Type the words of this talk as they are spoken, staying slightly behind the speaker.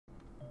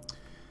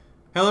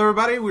Hello,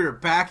 everybody. We're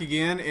back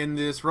again in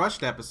this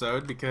rushed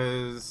episode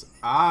because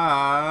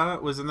I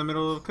was in the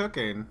middle of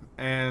cooking,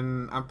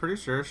 and I'm pretty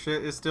sure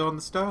shit is still in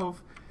the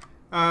stove.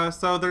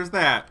 So there's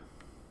that.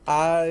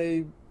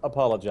 I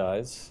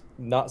apologize.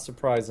 Not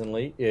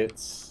surprisingly,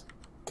 it's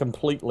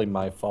completely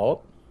my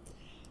fault.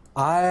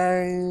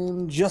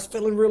 I'm just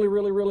feeling really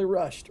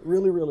rushed.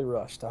 Really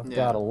rushed. I've Yeah.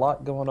 got a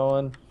lot going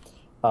on.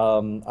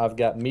 I've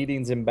got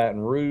meetings in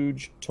Baton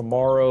Rouge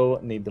tomorrow.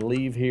 Need to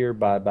leave here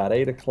by about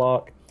 8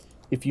 o'clock.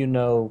 If you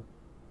know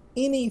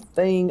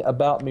anything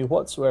about me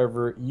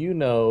whatsoever, you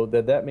know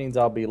that that means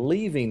I'll be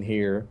leaving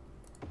here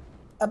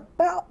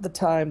about the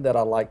time that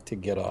I like to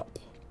get up,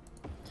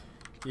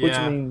 which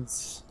Yeah.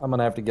 means I'm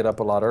gonna have to get up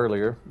a lot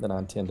earlier than I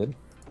intended.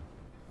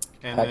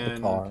 And Pack the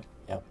then car.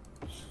 Yep.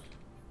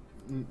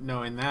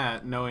 knowing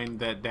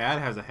that Dad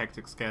has a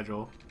hectic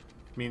schedule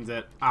means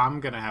that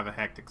I'm gonna have a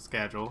hectic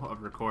schedule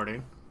of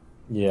recording.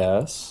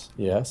 Yes,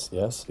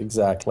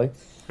 exactly.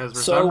 Because for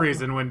some So,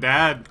 reason, when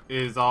Dad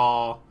is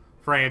all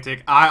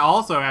frantic, I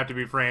also have to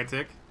be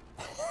frantic.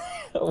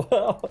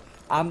 well,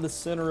 I'm the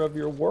center of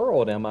your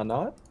world, am I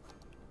not?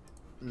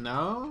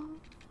 No?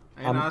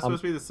 Ain't I'm, I I'm,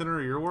 supposed to be the center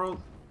of your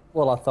world?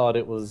 well, I thought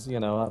it was,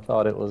 I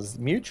thought it was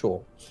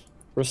mutual,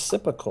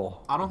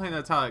 reciprocal. I don't think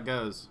that's how it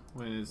goes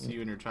when it's you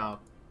and your child.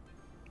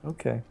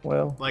 Okay,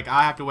 well, Like,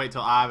 I have to wait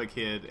till I have a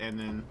kid, and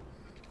then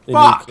then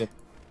you fuck! can,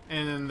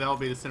 And then they'll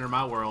be the center of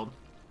my world.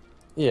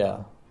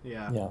 yeah,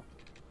 Yeah. yeah.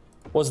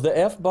 Was the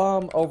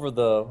F-bomb over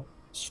the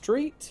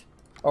street,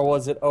 or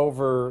was it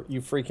over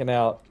you freaking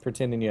out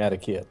pretending you had a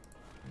kid?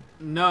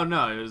 No,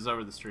 it was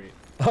over the street.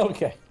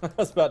 Okay, I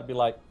was about to be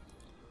like,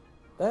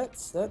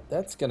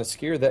 that's gonna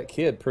scare that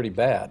kid pretty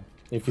bad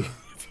if you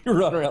if you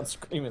run around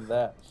screaming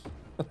that.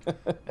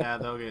 Yeah,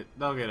 they'll get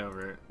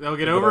over it. They'll get They'll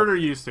get over it over, or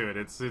used to it.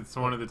 It's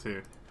one of the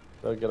two.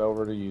 they'll get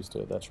over it or used to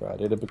it. That's right.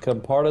 It'll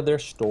become part of their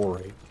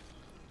story.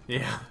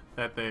 Yeah,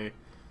 that they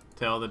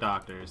tell the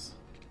doctors.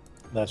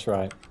 That's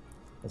right.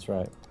 That's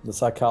right. The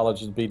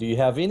psychologist be, do you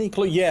have any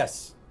clue?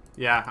 Yes.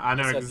 Yeah, I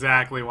know Yes,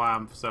 exactly why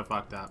I'm so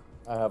fucked up.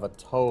 I have a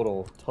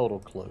total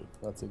clue.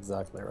 That's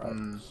exactly right.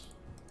 Mm.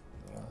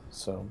 Yeah.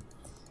 So,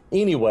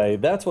 anyway,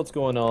 that's what's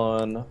going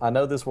on. I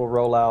know this will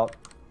roll out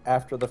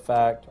after the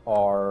fact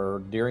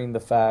or during the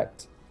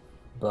fact,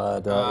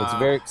 but it's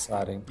very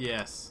exciting.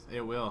 Yes,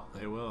 it will.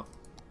 It will.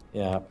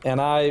 Yeah.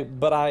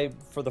 But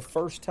for the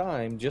first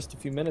time, just a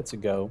few minutes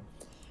ago,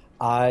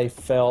 I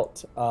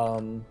felt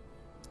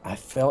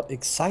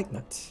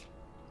excitement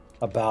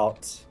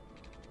about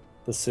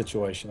the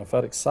situation. I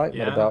felt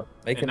excitement Yeah, about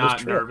and making this not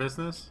trip.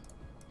 nervousness.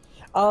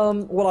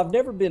 Well, I've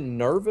never been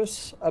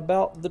nervous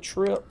about the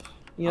trip,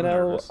 you I'm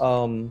know.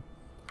 nervous.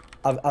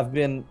 I've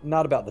been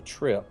not about the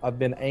trip. I've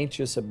been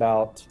anxious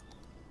about,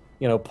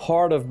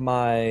 part of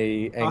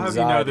my I'll have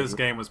you know this anxiety.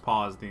 game was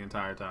paused the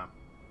entire time.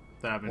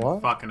 That I've been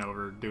What? fucking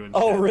over doing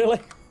Oh, shit. really?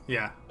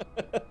 Yeah,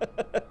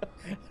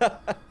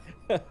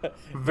 No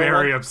very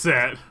wonder,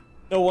 upset.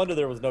 no wonder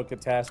there was no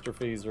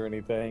catastrophes or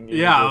anything. You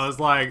were Yeah, I just, was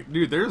like,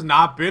 dude, there's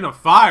not been a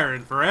fire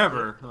in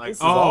forever. Like, this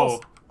is oh,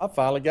 awesome. I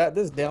finally got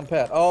this down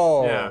pat.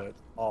 Oh, yeah.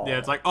 oh. Yeah,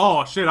 it's like,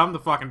 oh shit, I'm the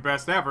fucking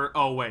best ever.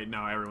 Oh wait,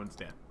 no, everyone's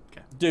dead.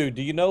 Okay. Dude,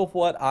 do you know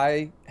what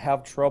I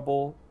have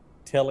trouble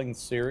telling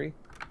Siri?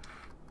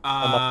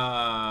 On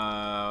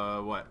my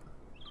What?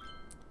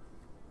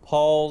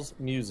 Paul's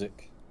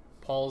music.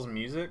 Paul's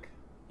music?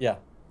 Yeah.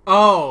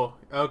 Oh,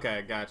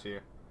 okay, got you.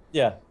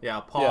 Yeah. Yeah, Yeah.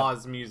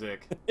 pause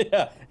music.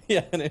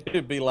 Yeah, and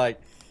it'd be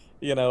like,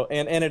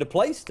 and it'd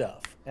play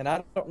stuff. And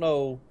I don't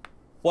know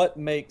what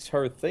makes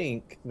her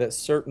think that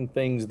certain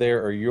things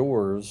there are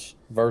yours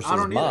I versus don't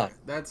either. mine.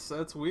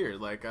 That's weird.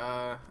 Like,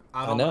 I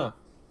I don't know. know.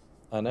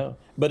 I know.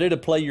 But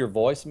it'd play your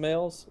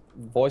voicemails,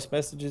 voice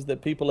messages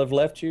that people have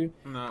left you.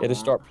 No, it It'd won't.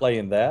 start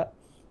playing that.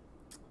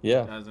 It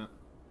Yeah. doesn't.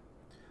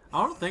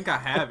 I don't think I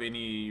have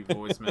any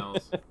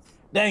voicemails,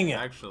 Dang it.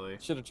 actually.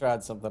 Should have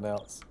tried something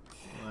else.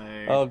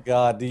 Like, Oh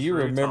God, do you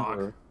True Talk.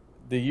 remember?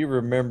 Do you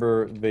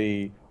remember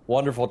the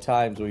wonderful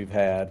times we've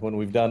had when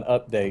we've done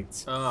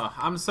updates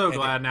I'm so and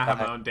glad now I have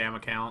my own damn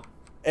account.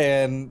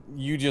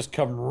 you just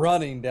come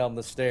running down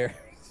the stairs?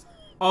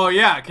 Oh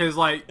yeah, cause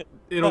like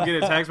it'll get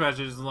a text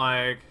message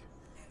like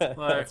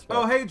That's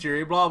oh right. hey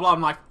Jerry, blah blah.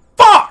 I'm like,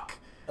 fuck!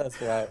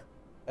 That's right.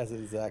 That's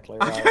exactly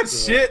I right. got Yeah.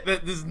 shit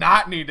that does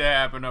not need to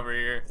happen over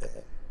here.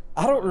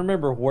 I don't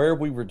remember where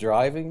we were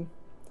driving,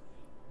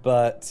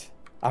 but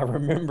I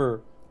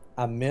remember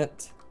I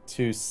meant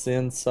to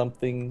send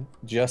something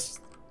just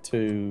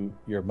to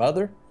your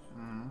mother,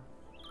 Mhm.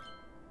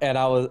 and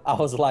I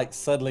was like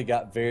suddenly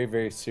got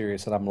very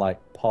serious, and I'm like,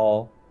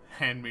 Paul,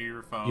 Hand me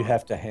your phone. you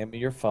have to hand me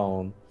your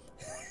phone.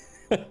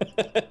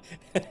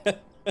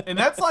 And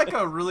that's like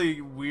a really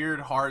weird,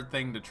 hard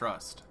thing to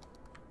trust.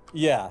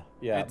 Yeah,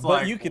 It's but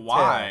like, you could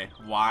why?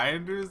 Why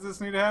does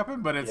this need to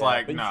happen? But tell. it's Yeah,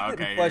 like, but no, you okay, didn't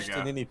here you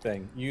question go.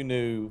 anything. You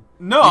knew.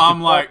 No, You could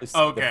I'm like, probably see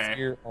the okay.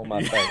 fear on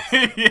my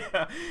face.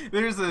 Yeah,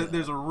 there's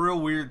a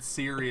real weird,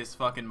 serious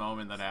fucking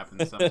moment that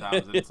happens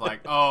sometimes. And it's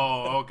like,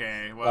 oh,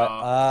 okay,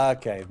 well,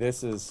 Okay,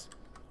 this is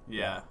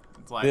yeah.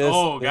 It's like, this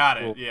oh, this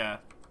got will it, yeah.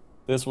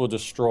 This will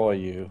destroy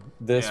you.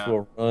 This Yeah.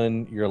 will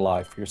ruin your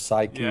life. Your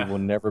psyche Yeah. will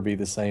never be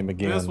the same This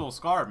again. will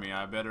scar me.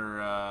 I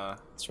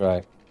That's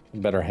right.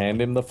 You better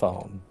hand him the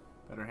phone.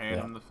 better hand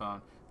Yeah. him the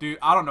phone. Dude,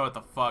 I don't know what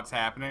the fuck's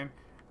happening.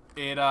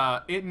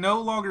 It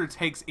no longer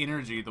takes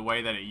energy the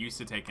way that it used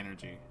to take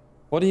energy.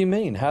 What do you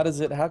mean? How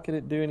could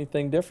it do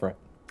anything different?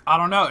 I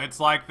don't know. It's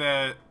like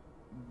the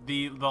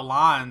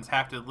lines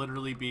have to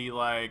literally be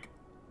like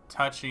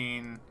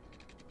touching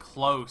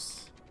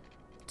close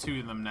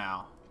to them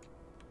now.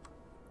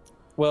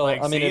 Well, Like,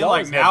 I mean, see, it like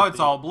always had now to it's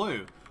be. all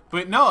blue.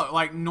 But no,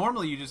 like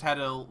normally you just had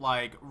to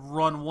like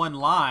run one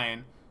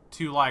line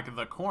to like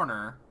the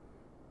corner,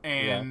 Yeah.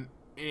 and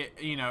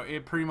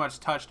it pretty much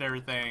touched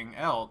everything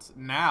else.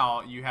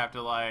 Now you have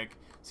to like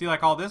see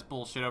like all this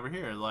bullshit over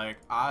here. Like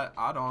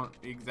I don't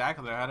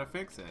exactly know how to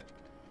fix it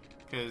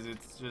because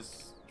it's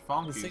just It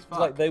funky as seems fuck.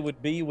 like they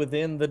would be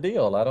within the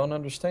deal. I don't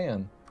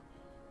understand.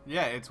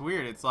 Yeah, it's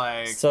weird. It's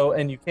like So,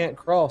 and you can't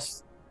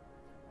cross.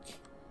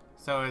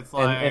 so it's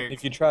And like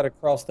if you try to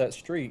cross that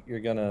street, you're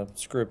gonna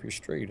screw up your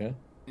street, huh?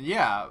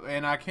 yeah,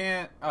 and I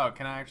can't. Oh,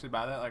 can I actually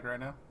buy that like right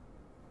now?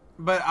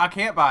 But I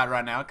can't buy it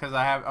right now because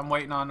I'm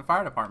waiting on the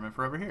fire department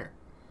for over here.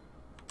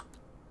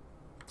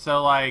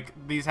 So like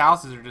these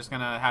houses are just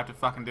gonna have to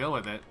fucking deal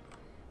with it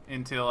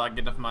until I get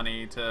enough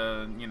money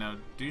to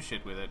do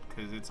shit with it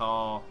because it's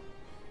all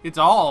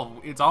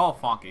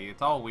funky.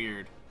 It's all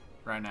weird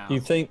right now. You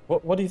think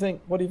what do you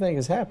think? What do you think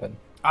has happened?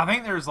 I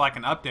think there's like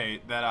an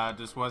update that I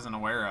just wasn't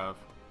aware of.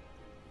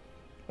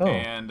 Oh,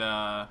 And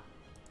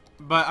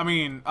but I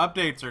mean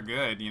updates are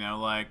good.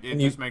 Like it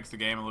and you just makes the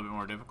game a little bit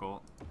more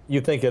difficult. you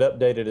think it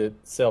updated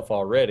itself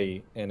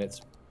already, and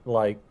it's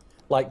like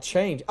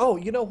change. Oh,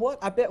 you know what?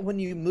 I bet when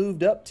you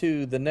moved up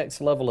to the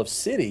next level of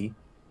city,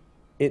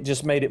 it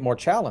just made it more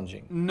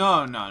challenging.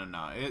 No, no, no,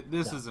 no.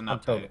 This No, is an I'm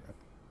update. totally.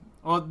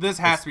 Well, this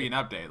has to be an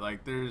update.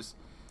 Like, there's,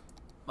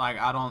 like,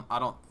 I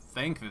don't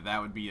think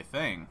that would be a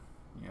thing.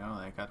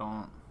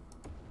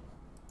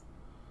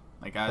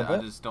 Like Well, I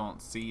just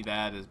don't see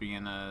that as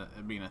being a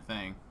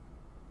thing.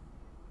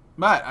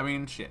 But I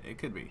mean, shit, it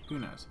could be. Who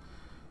knows?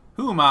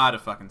 Who am I to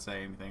fucking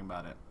say anything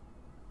about it?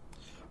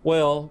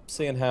 Well,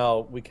 seeing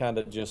how we kind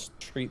of just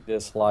treat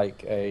this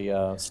like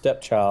a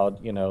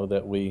stepchild,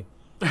 that we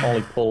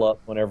only pull up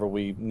whenever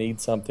we need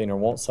something or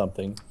want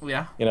something.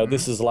 Yeah.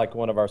 This is like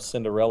one of our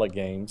Cinderella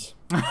games.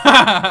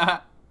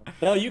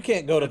 No, you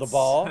can't go to the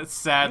ball. That's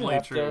sadly You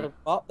have true. to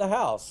mop the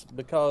house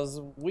because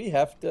we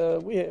have to.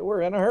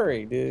 We're in a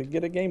hurry to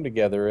get a game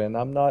together, and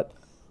I'm not,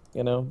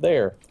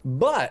 there.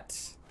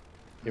 But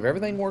if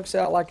everything works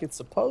out like it's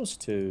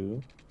supposed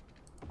to,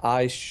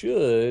 I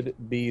should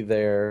be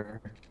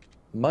there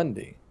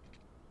Monday,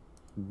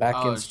 back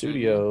Oh, in should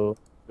studio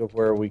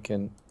where we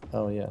can.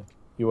 Oh yeah,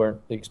 you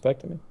weren't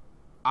expecting me.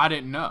 I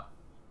didn't know.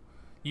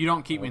 You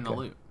don't keep me in the Okay.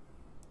 loop.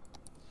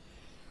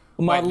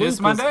 Well, my Wait, this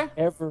loop is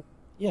Monday?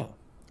 Yeah.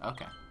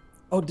 Okay.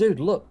 Oh, dude,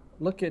 look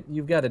at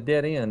you've got a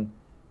dead end,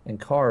 and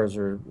cars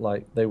are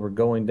like they were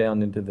going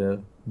down into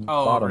the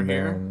Oh, bottom over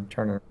there here? and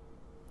turning.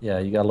 Yeah,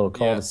 you got a little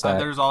Yeah. cul-de-sac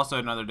There's also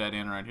another dead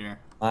end right here.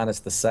 minus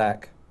the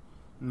sack.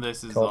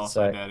 This is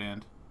also Cul-de-sac. dead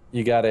end.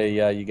 You got a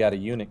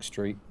Unix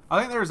street. I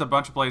think there's a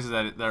bunch of places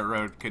that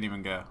road couldn't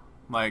even go.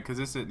 Like, because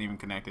this isn't even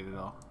connected at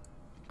all.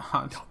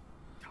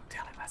 Don't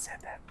tell him I said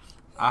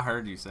I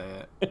heard you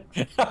say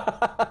it.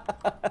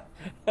 that.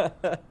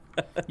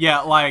 Yeah,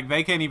 like,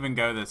 they can't even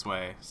go this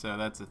way, so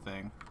that's the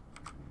thing.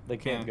 They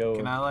can't go.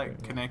 Can I,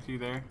 like, connect you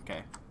there?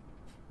 Okay.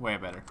 Way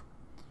better.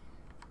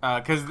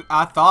 Because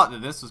I thought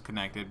that this was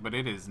connected, but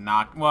it is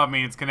not. Well, I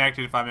mean, it's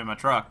connected if I'm in my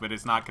truck, but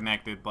it's not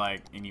connected,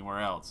 like, anywhere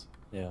else.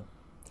 Yeah.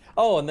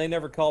 Oh, and they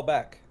never call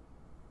back.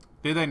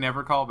 Did they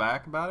never call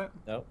back about it?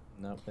 Nope,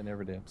 they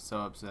never do. I'm so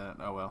upset.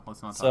 Oh, well,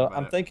 let's not talk So about it.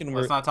 I'm thinking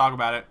Let's not talk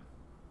about it.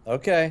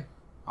 Okay.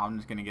 I'm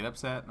just going to get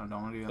upset. I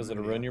don't want to do that. Because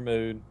it'll ruin your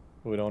mood.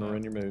 We don't want to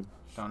ruin your mood.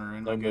 Don't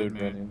ruin No my good mood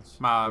mood. runnings.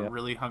 My Yeah.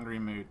 really hungry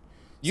mood.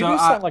 You So do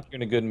sound like you're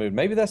in a good mood.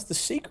 Maybe that's the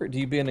secret to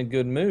you being in a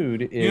good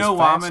mood. Is you know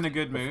why I'm fast- in a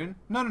good mood?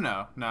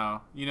 No.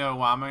 You know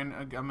why I'm in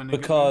a good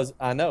Because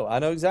I know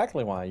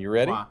exactly why. You mood?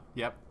 ready? Why?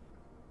 Yep.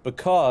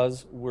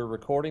 Because we're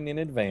recording in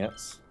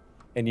advance,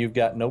 and you've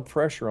got no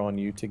pressure on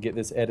you to get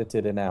this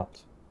edited and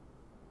out.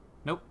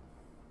 Nope.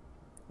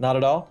 Not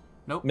at all.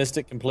 Nope. Missed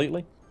it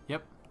completely.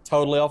 Yep.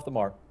 Totally off the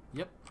mark.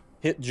 Yep.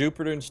 Hit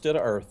Jupiter instead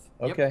of Earth.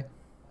 Yep. Okay.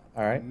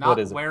 All right. Not What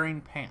is it?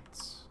 wearing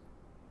pants.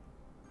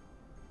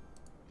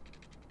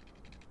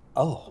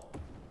 Oh.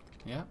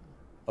 Yep.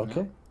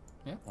 Okay.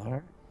 Yeah. All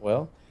right.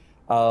 Well.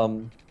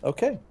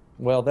 Okay.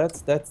 Well,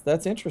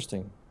 that's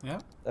interesting.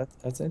 Yep.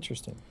 That's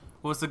interesting.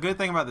 Well, it's the good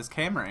thing about this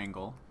camera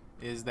angle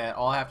is that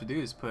all I have to do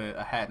is put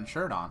a hat and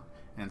shirt on,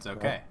 and it's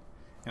okay. Right.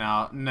 And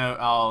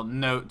I'll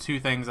note two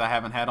things I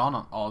haven't had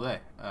on all day: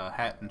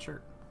 hat and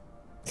shirt.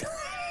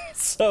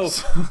 So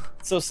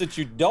since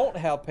you don't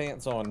have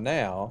pants on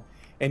now,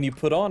 and you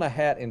put on a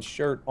hat and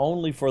shirt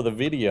only for the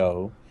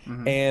video,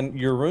 Mhm. and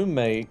your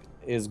roommate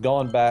is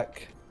gone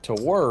back to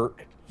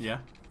work, Yeah.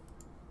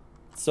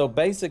 so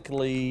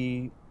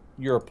basically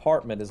your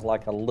apartment is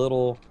like a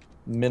little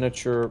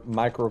miniature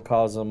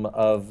microcosm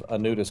of a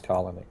nudist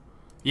colony.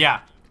 Yeah.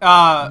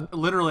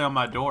 Literally on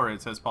my door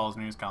it says Paul's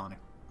News Colony.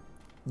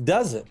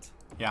 Does it?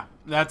 Yeah,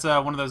 that's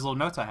one of those little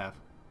notes I have.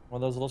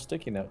 One of those little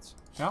sticky notes.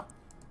 Yep.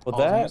 Well,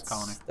 Paul's News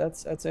Colony.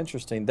 that's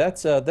interesting.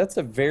 That's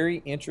a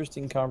very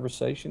interesting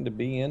conversation to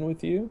be in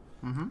with you.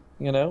 Mm-hmm.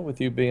 You know, with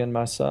you being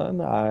my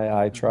son,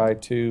 I try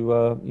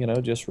to you know,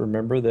 just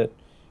remember that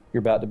you're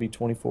about to be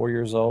 24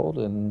 years old,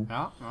 and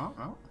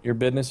your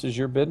business is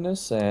your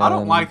business. And I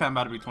don't like that I'm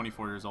about to be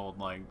 24 years old.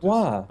 Like, just,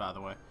 why? by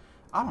the way,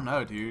 I don't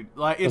know, dude.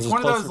 Like, it's Is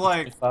one of those closer to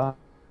like 25?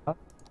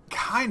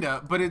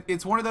 kinda, but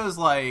it's one of those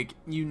like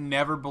you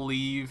never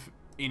believe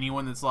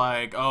anyone that's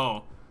like,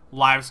 oh,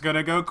 life's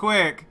gonna go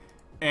quick,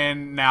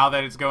 and now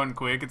that it's going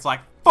quick, it's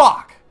like,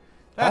 fuck,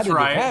 that's How did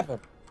right. it happen?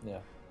 Yeah.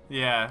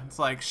 Yeah, it's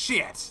like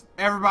shit.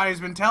 Everybody's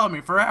been telling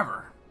me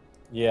forever.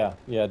 Yeah,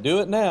 yeah. Do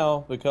it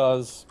now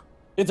because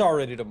it's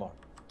already tomorrow.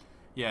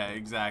 Yeah,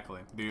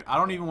 exactly, dude. I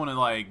don't even want to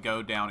like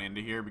go down into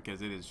here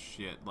because it is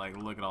shit. Like,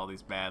 look at all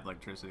these bad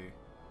electricity.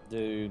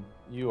 Dude,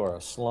 you are a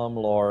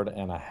slumlord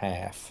and a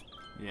half.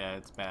 Yeah,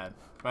 it's bad,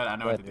 but I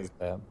know what to do. That is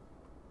bad.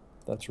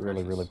 That's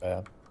really, really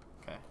bad.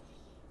 Okay.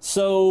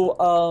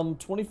 So,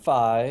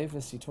 25,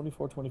 let's see,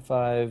 24,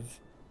 25,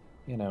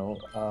 you know,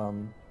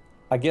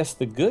 I guess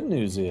the good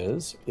news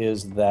is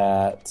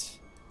that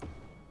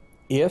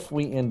if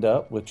we end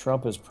up with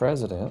Trump as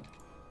president,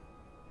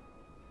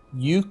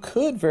 you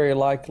could very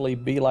likely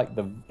be like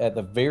at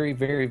the very,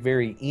 very,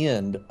 very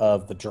end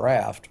of the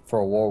draft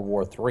for World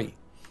War III.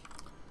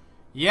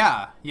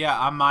 Yeah,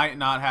 I might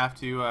not have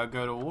to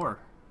go to war.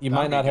 You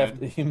might not have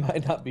to, you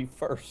might not be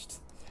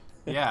first.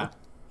 Yeah.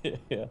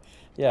 Yeah.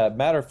 Yeah.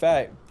 Matter of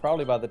fact,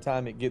 probably by the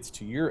time it gets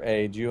to your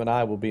age, you and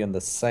I will be in the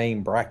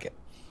same bracket.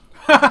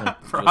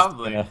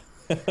 Probably.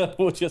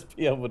 We'll just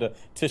be able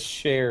to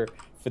share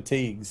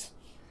fatigues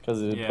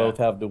because they both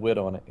have DeWitt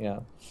on it. Yeah.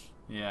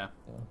 Yeah.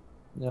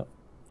 Yeah.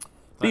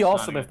 Be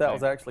awesome if that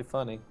was actually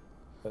funny.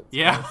 But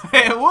yeah,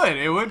 it would.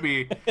 It would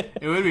be.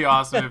 It would be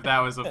awesome if that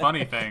was a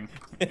funny thing.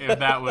 If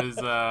that was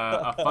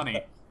a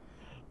funny.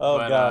 Oh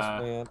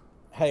gosh, man.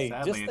 Hey,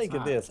 sadly, just think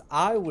of this.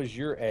 I was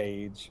your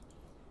age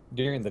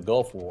during the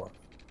Gulf War.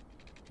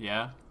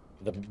 Yeah.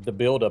 The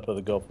buildup of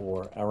the Gulf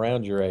War,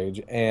 around your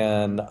age,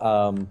 and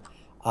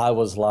I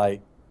was like,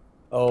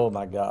 oh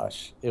my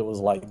gosh, it was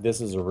like,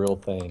 this is a real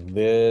thing.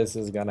 This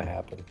is gonna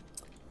happen.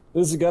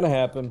 This is gonna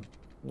happen.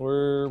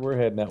 We're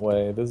heading that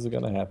way. This is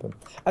gonna happen.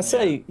 I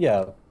say,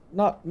 yeah,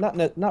 not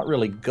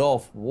really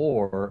Gulf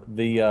War.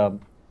 The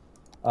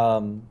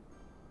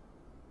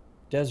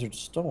Desert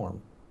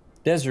Storm,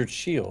 Desert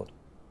Shield.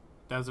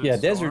 Desert Yeah,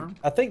 Storm? Desert.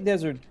 I think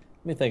Desert.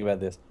 Let me think about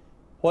this.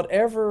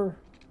 Whatever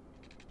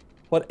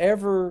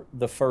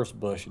the first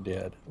Bush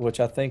did, which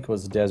I think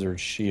was Desert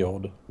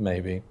Shield,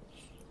 maybe,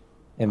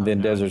 and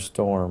then Desert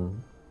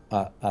Storm.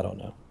 I don't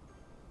know.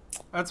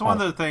 That's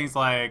one of the things,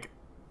 like,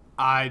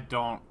 I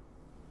don't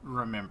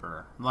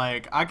remember.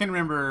 Like, I can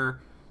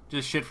remember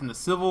just shit from the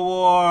Civil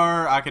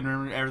War. I can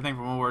remember everything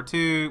from World War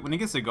II. When it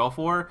gets to Gulf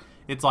War,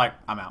 it's like,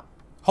 I'm out.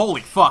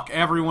 Holy fuck,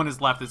 everyone has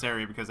left this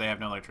area because they have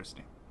no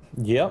electricity.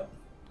 Yep.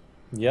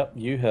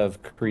 You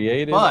have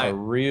created a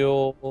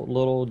real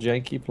little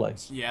janky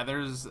place. Yeah,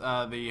 there's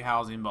the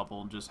housing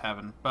bubble just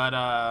having. But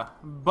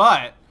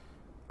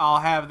I'll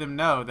have them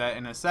know that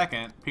in a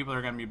second, people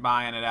are going to be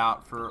buying it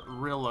out for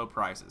real low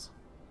prices.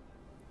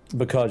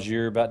 Because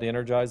you're about to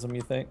energize them,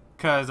 you think?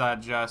 Because I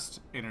just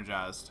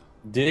energized.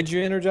 Did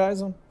you energize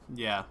them?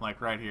 Yeah,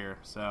 like right here,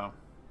 so.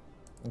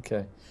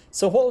 Okay.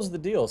 So what was the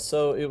deal?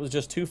 So it was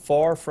just too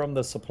far from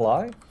the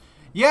supply?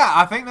 Yeah,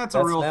 I think that's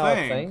a real now a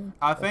thing. thing?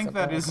 I think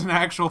that is an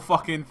actual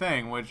fucking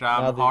thing, which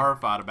I'm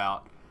horrified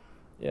about.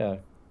 Yeah.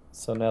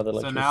 So now the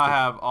electricity. So now I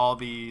have all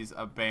these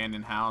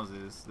abandoned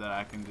houses that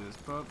I can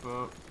just boop,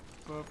 boop,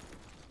 boop.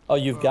 Oh,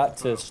 you've got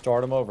to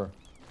start them over.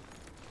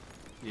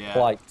 Yeah.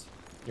 Flight.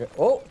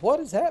 Oh, what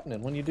is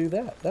happening when you do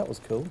that? That was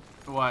cool.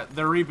 What?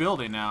 They're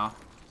rebuilding now.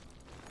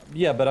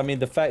 Yeah, but I mean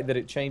the fact that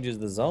it changes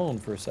the zone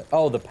for a sec.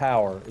 Oh, the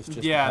power. It's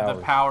just the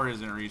power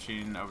isn't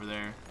reaching over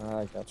there.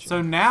 I got you. So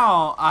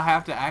now I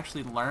have to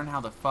actually learn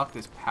how the fuck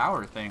this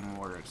power thing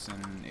works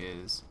and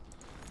is,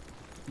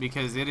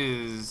 because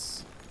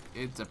it's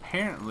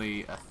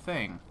apparently a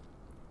thing.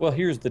 Well,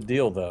 here's the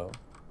deal though.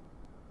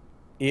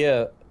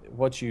 Yeah,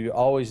 what you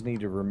always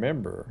need to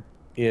remember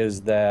is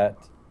that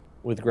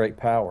with great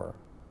power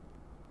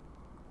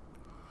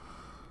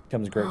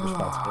comes great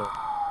responsibility.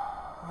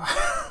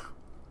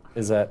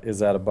 Is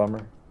that a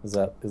bummer? Is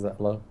that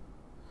low?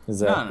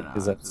 Is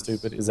that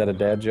stupid? Is that a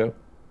dad joke?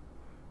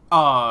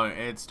 Oh,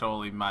 it's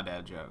totally my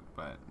dad joke,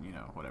 but you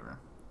know, whatever.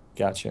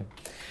 Gotcha.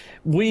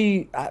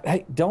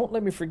 Hey, don't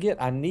let me forget.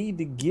 I need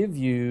to give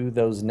you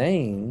those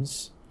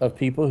names of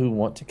people who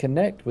want to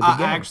connect with the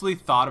game. I actually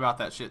thought about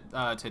that shit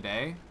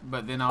today,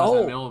 but then I was in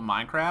the middle of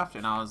Minecraft,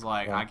 and I was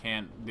like, I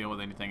can't deal with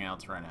anything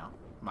else right now.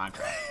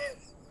 Minecraft.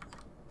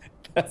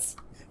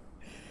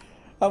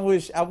 I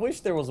wish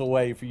there was a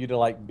way for you to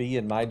like be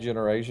in my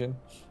generation,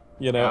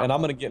 you know, and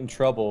I'm going to get in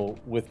trouble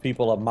with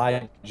people of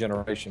my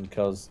generation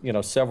because, you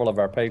know, several of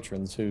our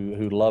patrons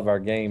who love our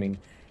gaming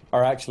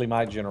are actually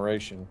my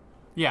generation.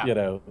 Yeah. You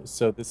know,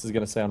 so this is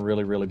going to sound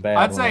really, really bad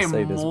I'd when I say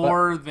say this, but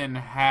more than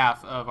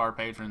half of our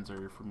patrons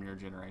are from your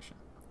generation.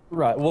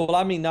 right. Well,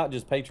 I mean, not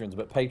just patrons,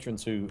 but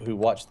patrons who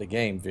watch the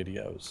game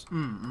videos,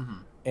 Mm-hmm.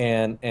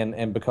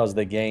 and because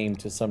they game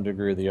to some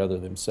degree or the other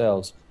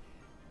themselves.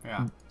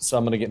 Yeah. So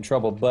I'm going to get in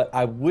trouble. But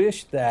I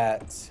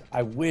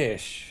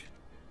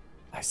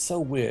so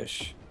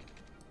wish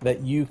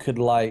that you could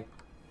like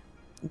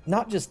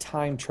not just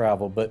time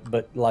travel,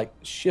 but like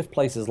shift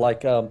places.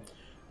 Like,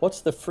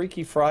 what's the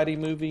Freaky Friday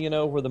movie? You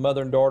know, where the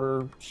mother and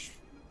daughter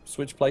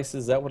switch places.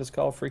 Is that what it's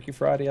called? Freaky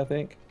Friday, I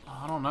think.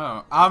 I don't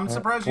know. I'm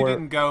surprised you Where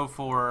didn't go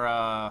for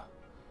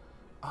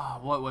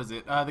what was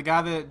it? The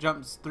guy that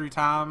jumps through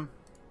time.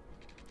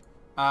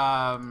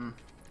 Um,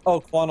 oh,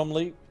 Quantum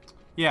Leap.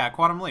 yeah,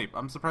 Quantum Leap.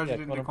 I'm surprised Yeah,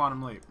 you didn't do Quantum.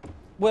 Quantum Leap.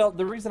 Well,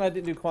 the reason I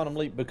didn't do Quantum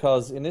Leap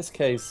because in this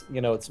case,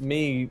 you know, it's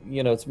me.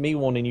 You know, it's me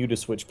wanting you to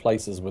switch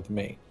places with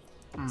me.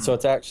 So Hmm.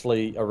 it's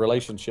actually a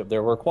relationship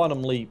there. Where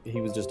Quantum Leap, he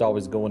was just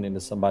always going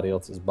into somebody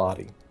else's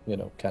body. You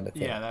know, kind of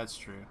thing. Yeah, that's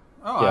true.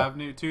 Oh, I Yeah.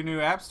 have two new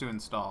apps to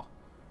install.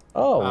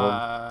 Oh, well,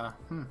 Uh,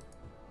 hmm.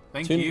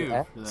 Thank two new you for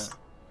apps that.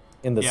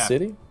 in the Yeah.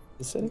 city.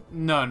 The city?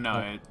 No,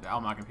 no, Oh,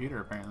 on my computer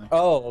apparently.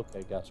 oh,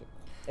 okay, gotcha.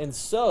 And Oh,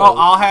 so,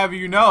 I'll have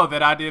you know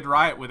that I did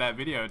right with that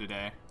video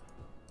today.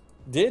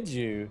 did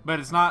you? But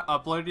it's not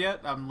uploaded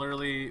yet. I'm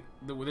literally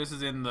this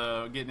is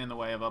getting in the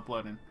way of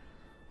uploading.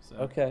 So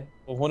Okay.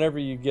 Well, whenever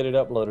you get it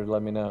uploaded,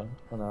 let me know,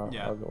 and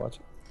yeah. I'll go watch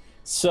it.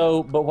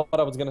 So, but what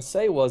I was gonna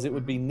say was, it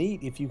would be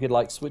neat if you could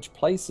like switch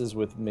places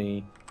with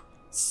me,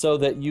 so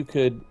that you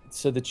could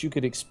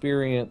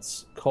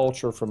experience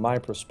culture from my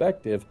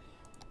perspective,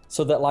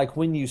 so that like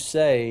when you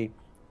say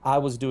I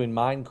was doing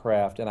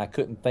Minecraft and I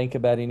couldn't think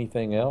about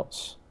anything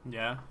else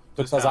Yeah.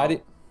 Just because I how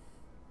didn't.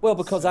 Well,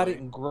 because I silly.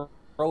 didn't grow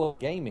up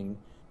gaming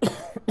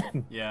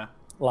Yeah.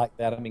 like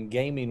that. I mean,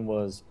 gaming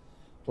was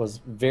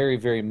very,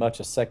 very much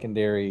a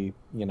secondary,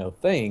 you know,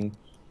 thing.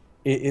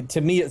 To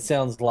me, it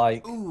sounds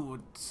like Ooh,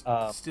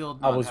 uh, still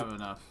I not was have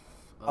enough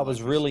I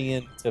was really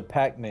electricity. into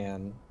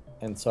Pac-Man,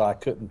 and so I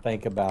couldn't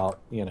think about,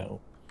 you know,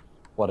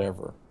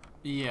 whatever.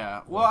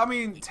 Yeah. Well, I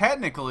mean,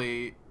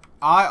 technically,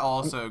 I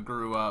also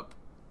grew up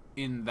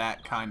in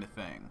that kind of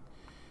thing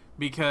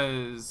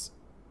because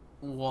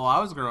while I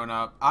was growing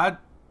up, I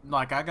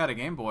got a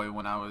Game Boy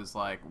when I was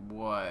like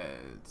what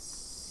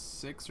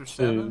 6 or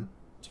 7?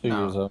 Two, 2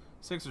 years No, old,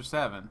 6 or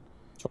 7.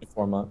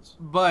 24 months,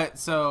 But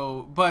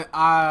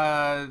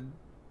I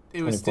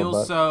it was 24 still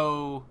bucks.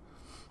 so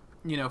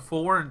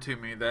foreign to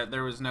me that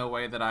there was no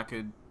way that I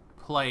could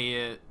play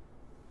it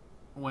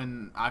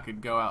when I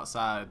could go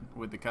outside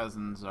with the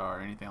cousins or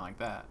anything like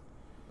that.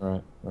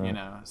 Right,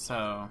 right.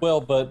 So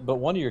Well, but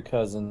one of your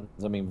cousins,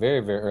 I mean, very,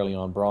 very early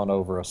on, brought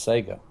over a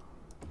Sega.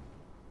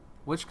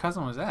 which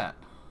cousin was that?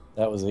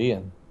 That was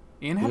Ian.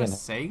 Ian had a Ian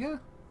Sega?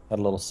 had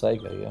a little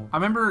Sega, yeah. I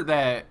remember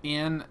that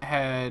Ian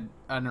had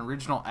an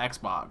original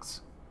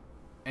Xbox.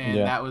 And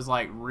Yeah. that was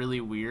like really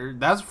weird.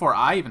 That was before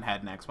I even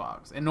had an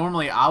Xbox. And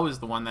normally I was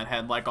the one that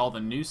had like all the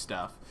new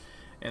stuff.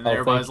 And then Oh,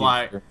 everybody's thank you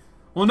like, for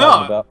well,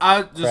 talking no, about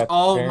I just crappy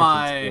all parenting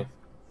my skills.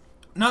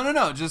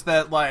 no, just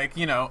that like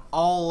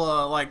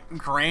all like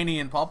Granny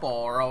and Papa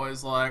are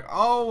always like,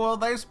 oh well,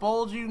 they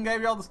spoiled you and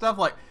gave you all the stuff.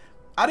 Like,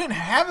 I didn't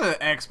have an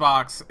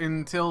Xbox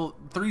until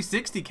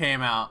 360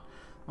 came out.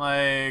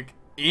 Like,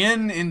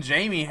 Ian and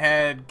Jamie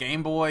had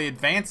Game Boy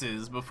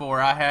Advances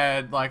before I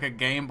had like a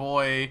Game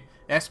Boy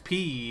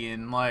SP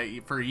and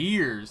like for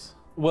years.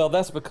 Well,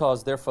 that's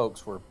because their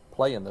folks were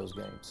playing those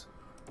games.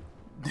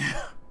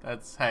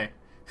 That's hey,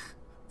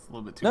 it's a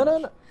little bit too No, no,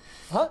 much. no.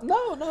 Huh?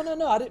 No, no, no,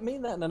 no. I didn't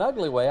mean that in an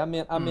ugly way. I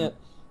Hmm. meant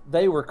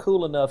they were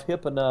cool enough,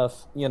 hip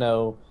enough, you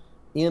know,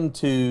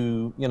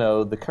 into, you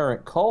know, the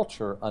current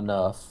culture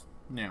enough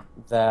Yeah.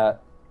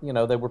 that, you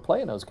know, they were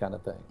playing those kind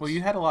of Well, things.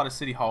 you had a lot of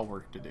city hall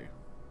work to do.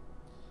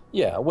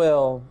 Yeah,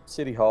 well,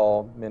 City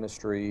Hall,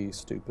 ministry,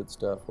 stupid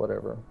stuff,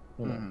 whatever.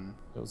 You know, Hmm.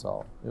 it was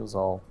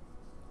all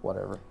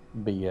whatever.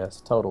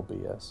 BS, total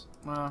BS,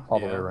 Well, all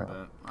the way yeah, around.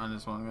 but I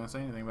just wasn't gonna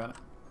say anything about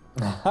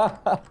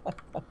it.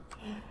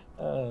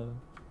 uh,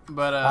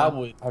 But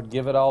I'd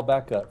give it all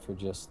back up for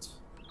just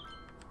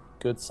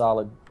good,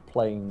 solid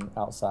playing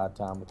outside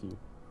time with you.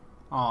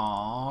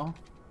 aw,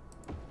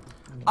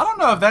 I don't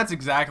know if that's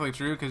exactly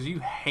true because you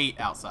hate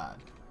outside.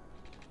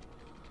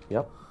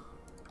 Yep,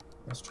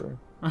 that's true.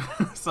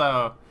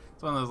 So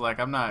it's one of those like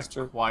I'm That's not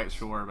true. quite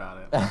sure about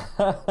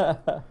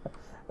it.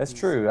 That's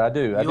true. I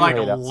do. I You do like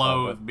hate outside,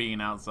 loathe being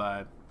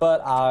outside.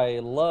 but I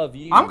love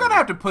you. I'm gonna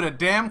have to put a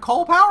damn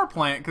coal power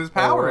plant because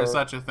power is Or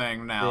such a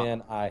thing now.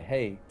 then I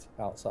hate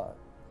outside.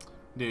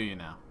 Do you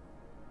now?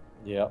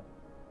 Yep.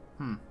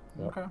 Hmm.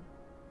 Yep. Okay.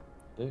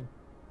 Do.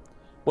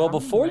 Well, How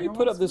many before you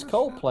put up megawatts this is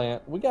coal shit?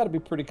 plant, we got to be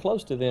pretty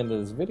close to the end of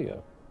this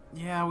video.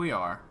 Yeah, we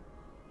are.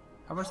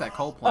 How much is that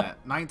coal plant?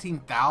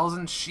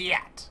 19,000?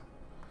 Shit.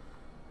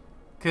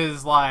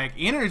 Because, like,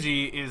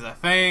 energy is a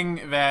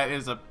thing that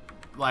is,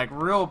 like,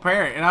 real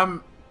apparent.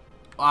 And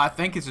I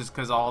think it's just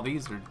because all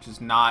these are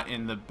just not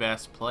in the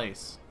best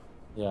place.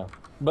 Yeah.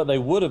 But they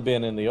would have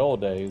been in the old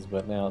days,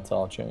 but now it's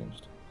all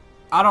changed.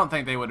 I don't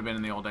think they would have been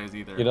in the old days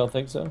either. You don't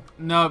think so?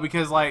 No,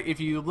 because like if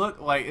you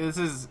look, like this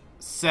is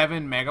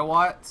 7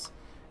 megawatts,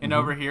 and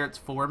over here it's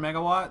 4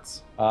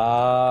 megawatts.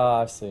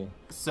 Ah, I see.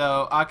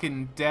 So I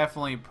can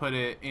definitely put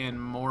it in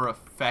more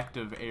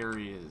effective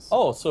areas.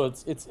 Oh, so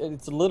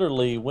it's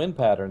literally wind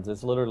patterns.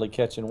 It's literally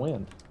catching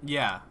wind.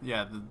 Yeah,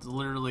 yeah. They're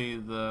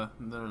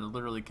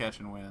literally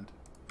catching wind.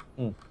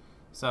 Mm.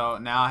 So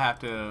now I have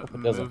to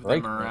move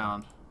them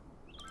around.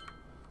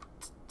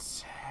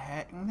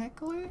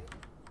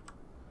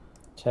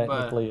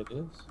 Technically, it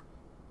is.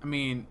 I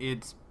mean,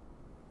 it's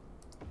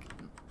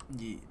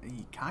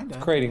kind of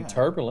creating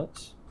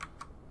turbulence.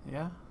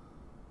 Yeah.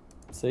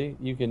 See,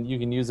 you can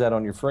use that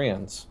on your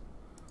friends.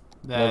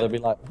 That they'll be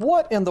like,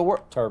 "What in the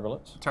world?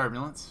 Turbulence?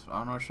 Turbulence? I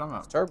don't know what you're talking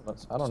about. It's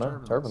turbulence. I don't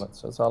know.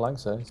 Turbulence. That's all I can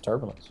say. It's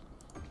turbulence.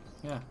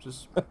 Yeah,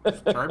 just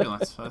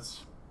turbulence.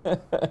 That's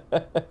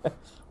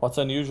what's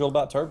unusual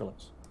about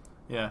turbulence.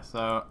 Yeah,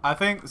 so I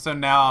think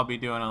now I'll be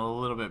doing a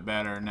little bit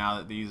better now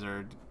that these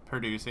are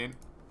producing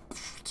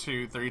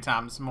 2-3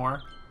 times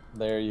more.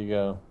 There you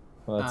go.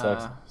 Well, that's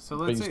excellent. So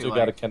let's see. But you still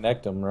got to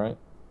connect them, right?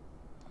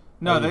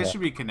 No, they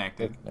should be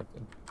connected.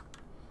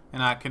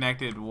 And I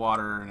connected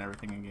water and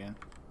everything again.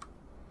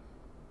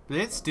 But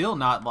it's still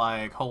not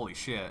like holy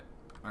shit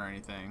or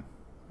anything.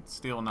 It's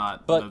still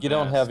not. But you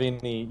don't have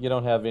any. You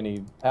don't have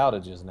any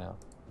outages now.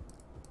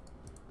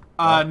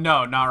 Right?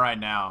 No, not right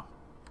now.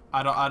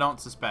 I don't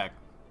suspect.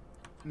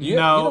 You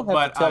don't have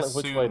but to tell I it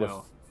which soon way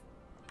will.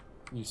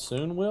 You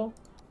soon will?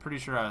 Pretty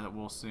sure I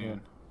will soon. Yeah.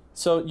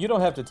 So you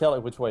don't have to tell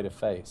it which way to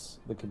face.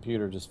 The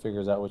computer just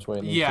figures out which way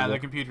it needs to go. The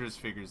computer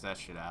just figures that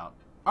shit out.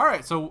 All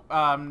right, so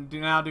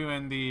now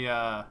doing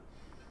the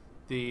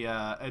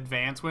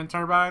advanced wind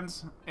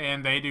turbines,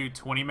 and they do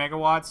 20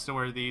 megawatts, to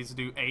where these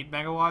do 8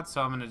 megawatts.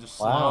 So I'm gonna just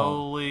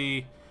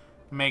slowly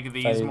make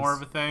these more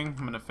of a thing.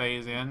 I'm gonna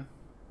phase in.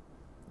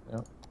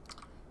 Yep.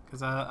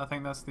 Because I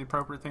think that's the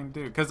appropriate thing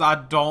to do. Because I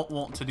don't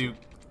want to do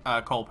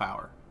coal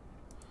power.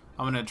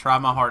 I'm going to try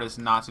my hardest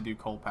not to do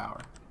coal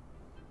power.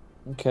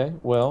 Okay,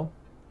 well,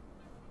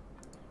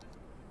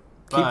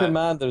 keep in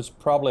mind there's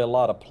probably a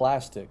lot of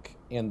plastic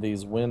in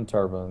these wind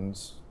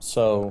turbines,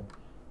 so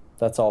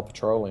that's all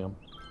petroleum.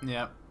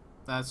 Yep,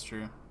 that's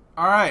true.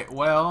 All right,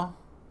 well,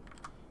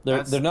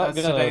 they're not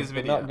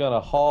gonna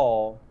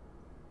haul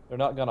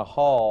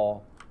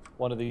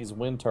one of these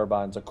wind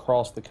turbines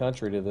across the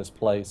country to this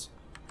place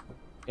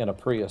in a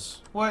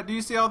Prius. What, do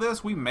you see all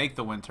this? We make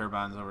the wind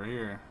turbines over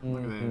here.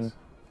 Look at this.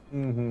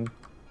 Mm-hmm.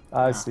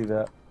 I see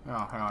that.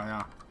 Oh, hell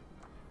yeah.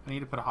 I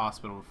need to put a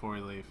hospital before we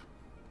leave.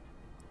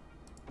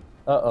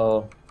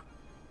 Uh-oh.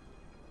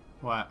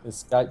 What?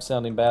 Is Skype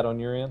sounding bad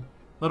on your end?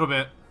 A little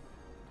bit.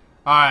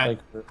 All right.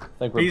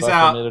 Think we're Peace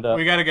out. it up.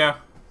 We gotta go.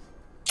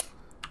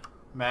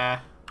 Bye.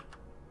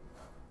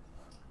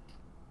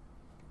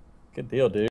 Good deal, dude.